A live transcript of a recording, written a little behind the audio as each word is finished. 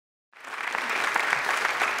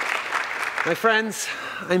My friends,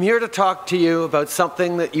 I'm here to talk to you about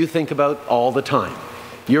something that you think about all the time,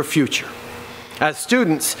 your future. As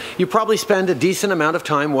students, you probably spend a decent amount of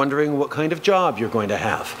time wondering what kind of job you're going to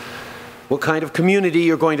have, what kind of community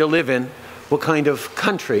you're going to live in, what kind of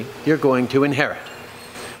country you're going to inherit.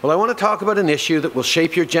 Well, I want to talk about an issue that will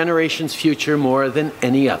shape your generation's future more than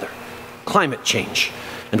any other: climate change,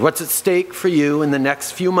 and what's at stake for you in the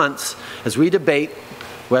next few months as we debate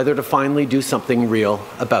whether to finally do something real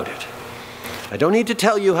about it. I don't need to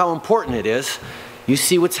tell you how important it is. You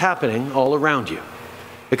see what's happening all around you.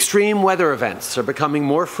 Extreme weather events are becoming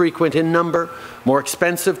more frequent in number, more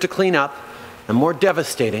expensive to clean up, and more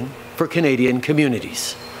devastating for Canadian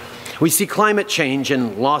communities. We see climate change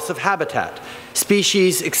in loss of habitat,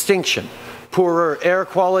 species extinction, poorer air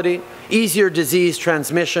quality, easier disease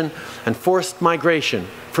transmission, and forced migration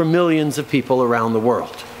for millions of people around the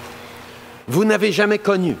world. Vous n'avez jamais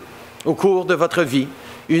connu, au cours de votre vie,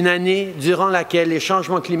 une année durant laquelle les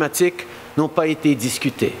changements climatiques n'ont pas été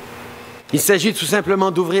discutés. Il s'agit tout simplement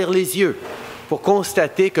d'ouvrir les yeux pour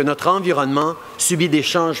constater que notre environnement subit des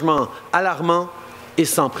changements alarmants et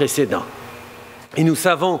sans précédent. Et nous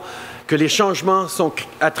savons que les changements sont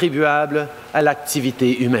attribuables à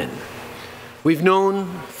l'activité humaine. We've known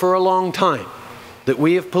for a long time that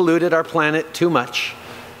we have polluted our planet too much,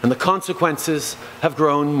 and the consequences have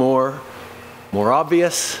grown more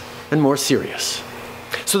obvious and more serious.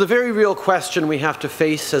 So the very real question we have to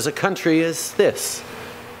face as a country is this: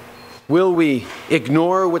 will we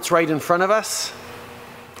ignore what's right in front of us,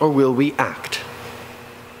 or will we act?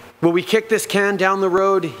 Will we kick this can down the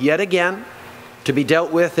road yet again to be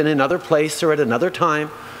dealt with in another place or at another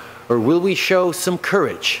time, or will we show some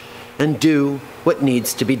courage and do what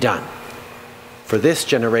needs to be done for this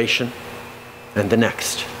generation and the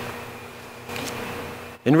next?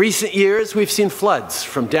 In recent years, we've seen floods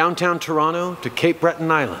from downtown Toronto to Cape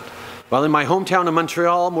Breton Island, while in my hometown of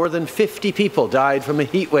Montreal, more than 50 people died from a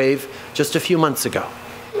heat wave just a few months ago.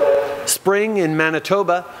 Spring in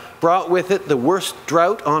Manitoba brought with it the worst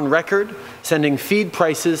drought on record, sending feed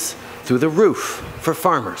prices through the roof for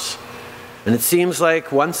farmers. And it seems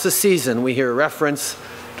like once a season we hear reference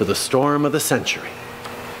to the storm of the century.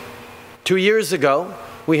 2 years ago,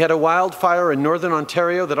 we had a wildfire in northern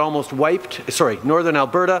Ontario that almost northern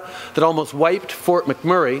Alberta that almost wiped Fort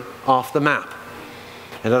McMurray off the map.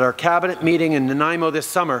 And at our cabinet meeting in Nanaimo this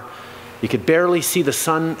summer, you could barely see the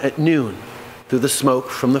sun at noon through the smoke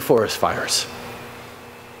from the forest fires.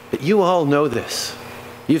 But you all know this.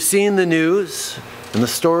 You've seen the news, and the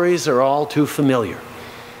stories are all too familiar.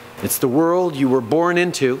 It's the world you were born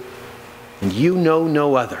into, and you know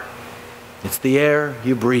no other. It's the air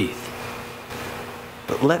you breathe.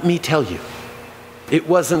 But let me tell you, it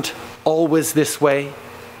wasn't always this way,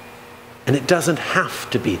 and it doesn't have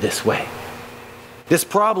to be this way. This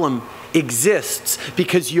problem exists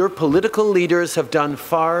because your political leaders have done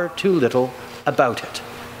far too little about it.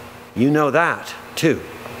 You know that, too.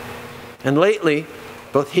 And lately,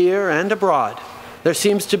 both here and abroad, there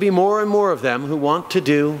seems to be more and more of them who want to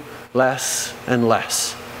do less and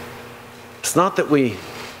less. It's not that we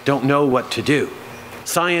don't know what to do.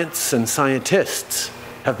 Science and scientists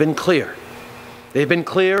have been clear. They've been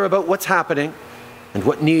clear about what's happening and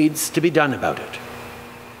what needs to be done about it.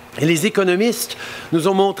 Et les économistes nous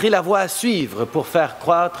ont montré la voie à suivre pour faire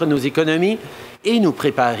croître nos économies et nous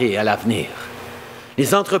préparer à l'avenir.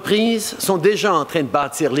 Les entreprises sont déjà en train de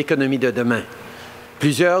bâtir l'économie de demain.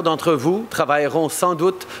 Plusieurs d'entre vous travailleront sans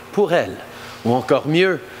doute pour elles, ou encore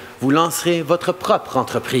mieux, vous lancerez votre propre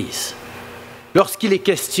entreprise. Lorsqu'il est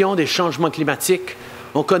question des changements climatiques,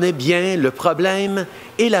 on connaît bien le problème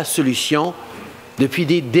et la solution depuis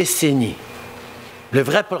des décennies. Le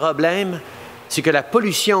vrai problème, c'est que la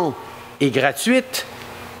pollution est gratuite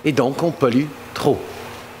et donc on pollue trop.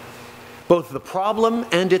 Both the problem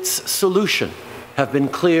and its solution have been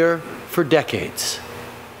clear for decades.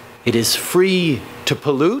 It is free to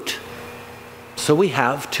pollute, so we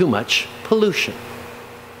have too much pollution.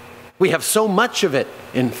 We have so much of it,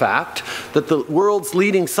 in fact, that the world's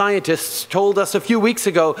leading scientists told us a few weeks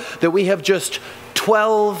ago that we have just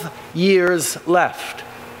 12 years left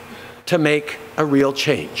to make a real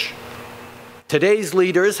change. Today's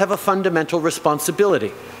leaders have a fundamental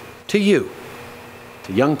responsibility to you,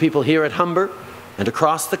 to young people here at Humber and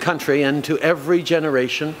across the country, and to every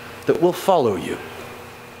generation that will follow you.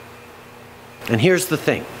 And here's the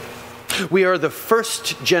thing. We are the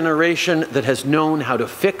first generation that has known how to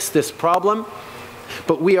fix this problem,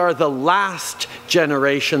 but we are the last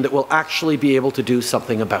generation that will actually be able to do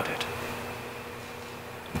something about it.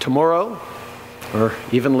 Tomorrow, or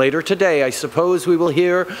even later today, I suppose we will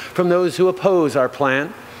hear from those who oppose our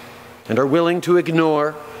plan and are willing to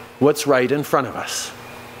ignore what's right in front of us.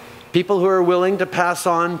 People who are willing to pass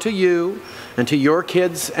on to you and to your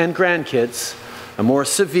kids and grandkids a more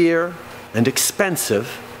severe and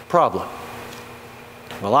expensive problem.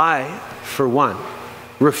 Well, I, for one,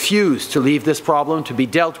 refuse to leave this problem to be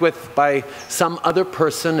dealt with by some other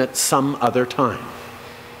person at some other time.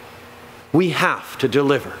 We have to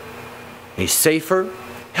deliver a safer,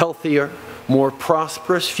 healthier, more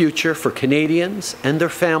prosperous future for Canadians and their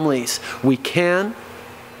families. We can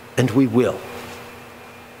and we will.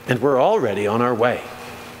 And we're already on our way.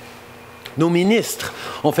 Nos ministres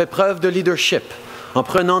ont fait preuve de leadership en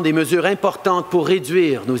prenant des mesures importantes pour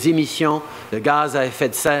réduire nos émissions de gaz à effet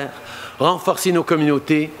de serre, renforcer nos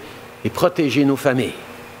communautés et protéger nos familles.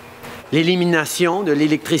 L'élimination de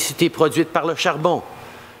l'électricité produite par le charbon,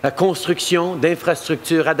 la construction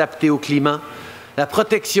d'infrastructures adaptées au climat, la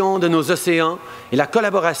protection de nos océans et la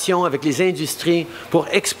collaboration avec les industries pour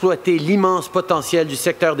exploiter l'immense potentiel du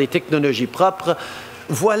secteur des technologies propres,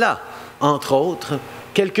 voilà, entre autres,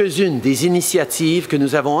 quelques-unes des initiatives que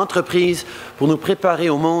nous avons entreprises pour nous préparer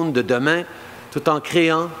au monde de demain, tout en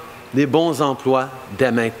créant des bons emplois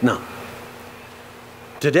dès maintenant.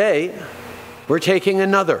 Today, we're taking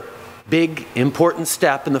another big, important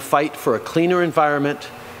step in the fight for a cleaner environment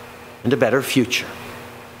and a better future.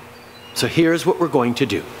 So here's what we're going to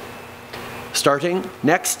do. Starting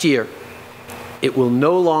next year, it will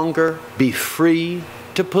no longer be free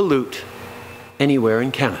to pollute anywhere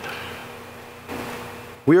in Canada.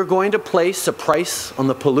 We are going to place a price on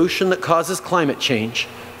the pollution that causes climate change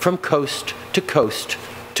from coast to coast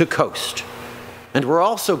to coast. And we're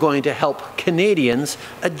also going to help Canadians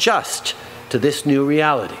adjust to this new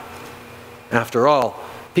reality. After all,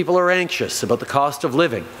 people are anxious about the cost of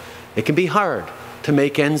living. It can be hard to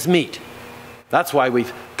make ends meet. That's why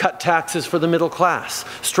we've cut taxes for the middle class,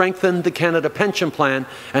 strengthened the Canada Pension Plan,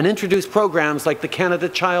 and introduced programs like the Canada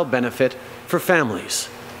Child Benefit for families.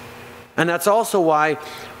 And that's also why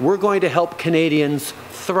we're going to help Canadians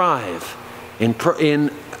thrive in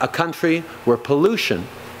a country where pollution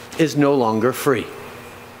is no longer free.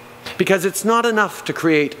 Because it's not enough to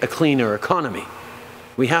create a cleaner economy.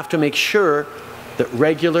 We have to make sure that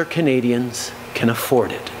regular Canadians can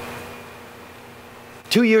afford it.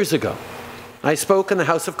 2 years ago, I spoke in the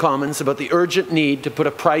House of Commons about the urgent need to put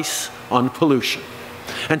a price on pollution.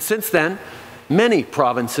 And since then, many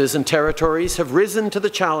provinces and territories have risen to the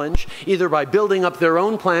challenge, either by building up their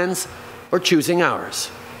own plans or choosing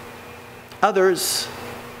ours. Others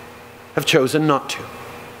have chosen not to.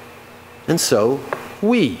 And so,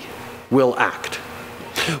 we will act.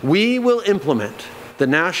 We will implement the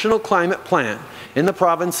National Climate Plan in the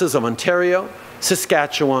provinces of Ontario,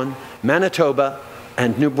 Saskatchewan, Manitoba,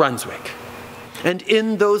 and New Brunswick. And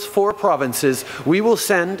in those 4 provinces, we will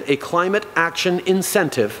send a climate action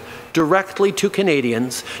incentive directly to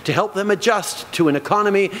Canadians to help them adjust to an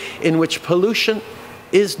economy in which pollution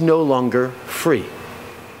is no longer free.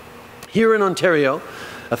 Here in Ontario,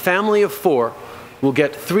 a family of 4 will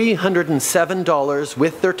get $307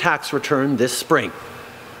 with their tax return this spring.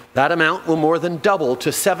 That amount will more than double to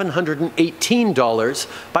 $718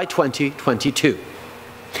 by 2022.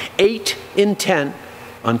 8 in 10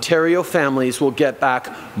 Ontario families will get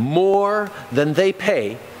back more than they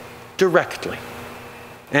pay directly.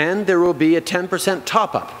 And there will be a 10%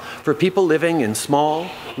 top-up for people living in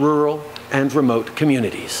small, rural, and remote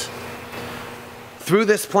communities. Through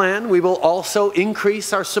this plan, we will also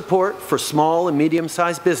increase our support for small and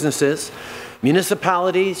medium-sized businesses,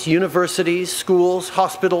 municipalities, universities, schools,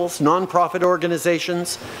 hospitals, non-profit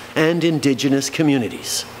organizations, and Indigenous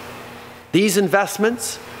communities. These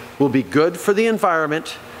investments will be good for the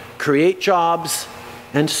environment, create jobs,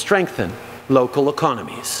 and strengthen local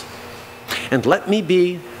economies. And let me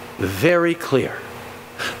be very clear.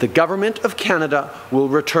 The Government of Canada will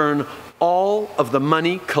return all of the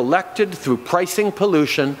money collected through pricing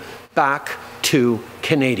pollution back to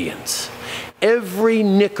Canadians. Every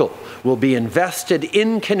nickel will be invested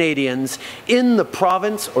in Canadians in the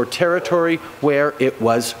province or territory where it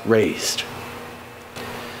was raised.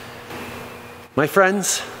 My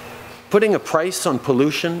friends, putting a price on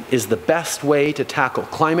pollution is the best way to tackle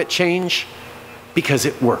climate change because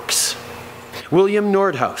it works. William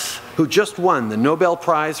Nordhaus, who just won the Nobel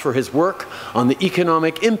Prize for his work on the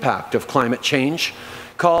economic impact of climate change,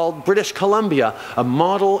 called British Columbia a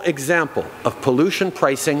model example of pollution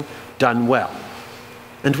pricing done well.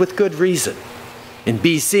 And with good reason. In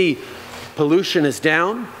BC, pollution is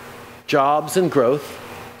down, jobs and growth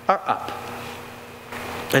are up.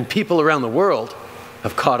 And people around the world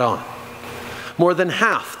have caught on. More than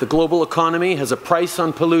half the global economy has a price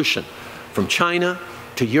on pollution, from China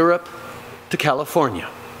to Europe to California.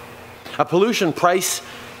 A pollution price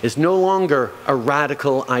is no longer a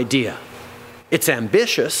radical idea. It's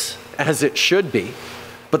ambitious, as it should be,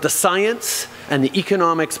 but the science and the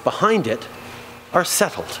economics behind it are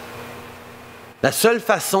settled. La seule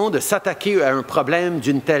façon de s'attaquer à un problème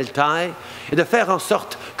d'une telle taille est de faire en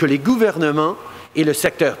sorte que les gouvernements et le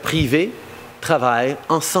secteur privé travaillent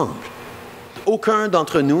ensemble. Aucun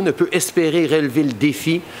d'entre nous ne peut espérer relever le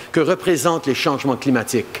défi que représentent les changements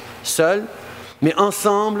climatiques seuls, mais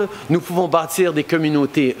ensemble, nous pouvons bâtir des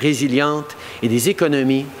communautés résilientes et des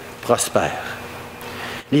économies prospères.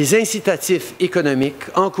 Les incitatifs économiques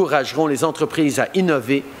encourageront les entreprises à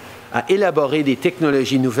innover, à élaborer des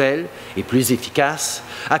technologies nouvelles et plus efficaces,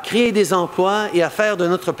 à créer des emplois et à faire de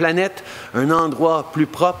notre planète un endroit plus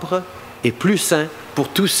propre et plus sain pour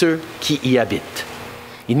tous ceux qui y habitent.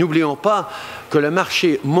 Et n'oublions pas que le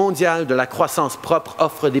marché mondial de la croissance propre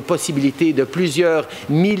offre des possibilités de plusieurs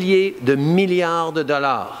milliers de milliards de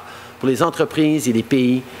dollars pour les entreprises et les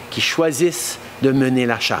pays qui choisissent de mener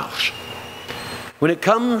la charge. When it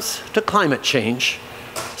comes to climate change,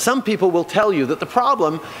 some people will tell you that the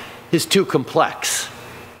problem is too complex,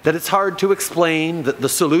 that it's hard to explain, that the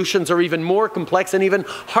solutions are even more complex and even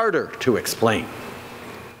harder to explain.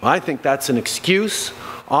 Well, I think that's an excuse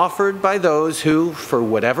offered by those who, for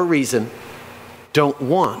whatever reason, don't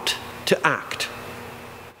want to act.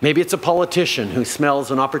 Maybe it's a politician who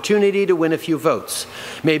smells an opportunity to win a few votes.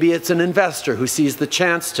 Maybe it's an investor who sees the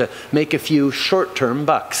chance to make a few short-term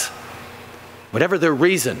bucks. Whatever their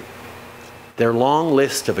reason, their long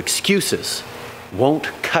list of excuses won't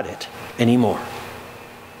cut it anymore.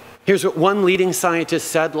 Here's what one leading scientist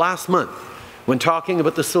said last month when talking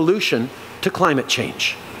about the solution to climate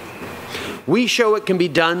change. We show it can be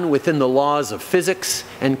done within the laws of physics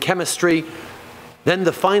and chemistry, then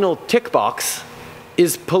the final tick box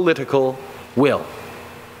is political will.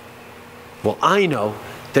 Well, I know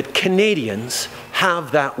that Canadians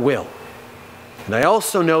have that will. And I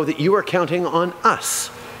also know that you are counting on us,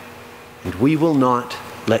 and we will not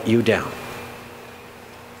let you down.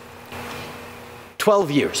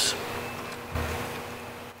 12 years.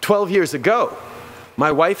 12 years ago,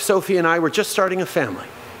 my wife Sophie and I were just starting a family.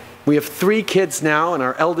 We have 3 kids now, and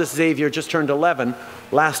our eldest Xavier just turned 11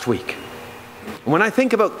 last week. And when I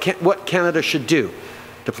think about what Canada should do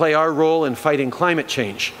to play our role in fighting climate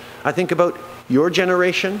change, I think about your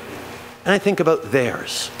generation, and I think about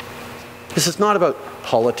theirs. This is not about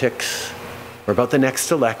politics or about the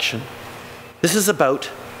next election. This is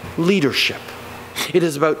about leadership. It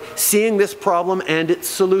is about seeing this problem and its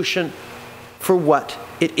solution for what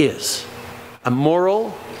it is: a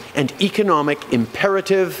moral and economic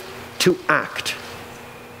imperative to act.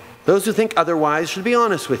 Those who think otherwise should be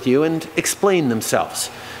honest with you and explain themselves.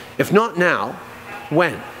 If not now,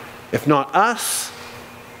 when? If not us,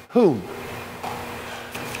 whom?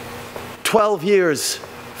 12 years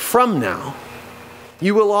from now,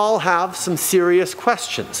 you will all have some serious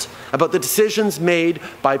questions about the decisions made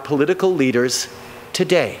by political leaders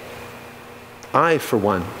today. I, for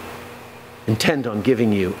one, intend on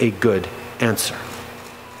giving you a good answer.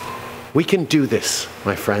 We can do this,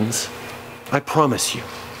 my friends. I promise you.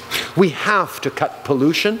 We have to cut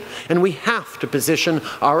pollution, and we have to position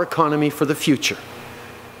our economy for the future.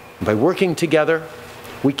 By working together,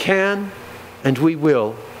 we can and we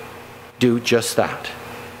will do just that.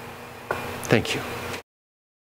 Thank you.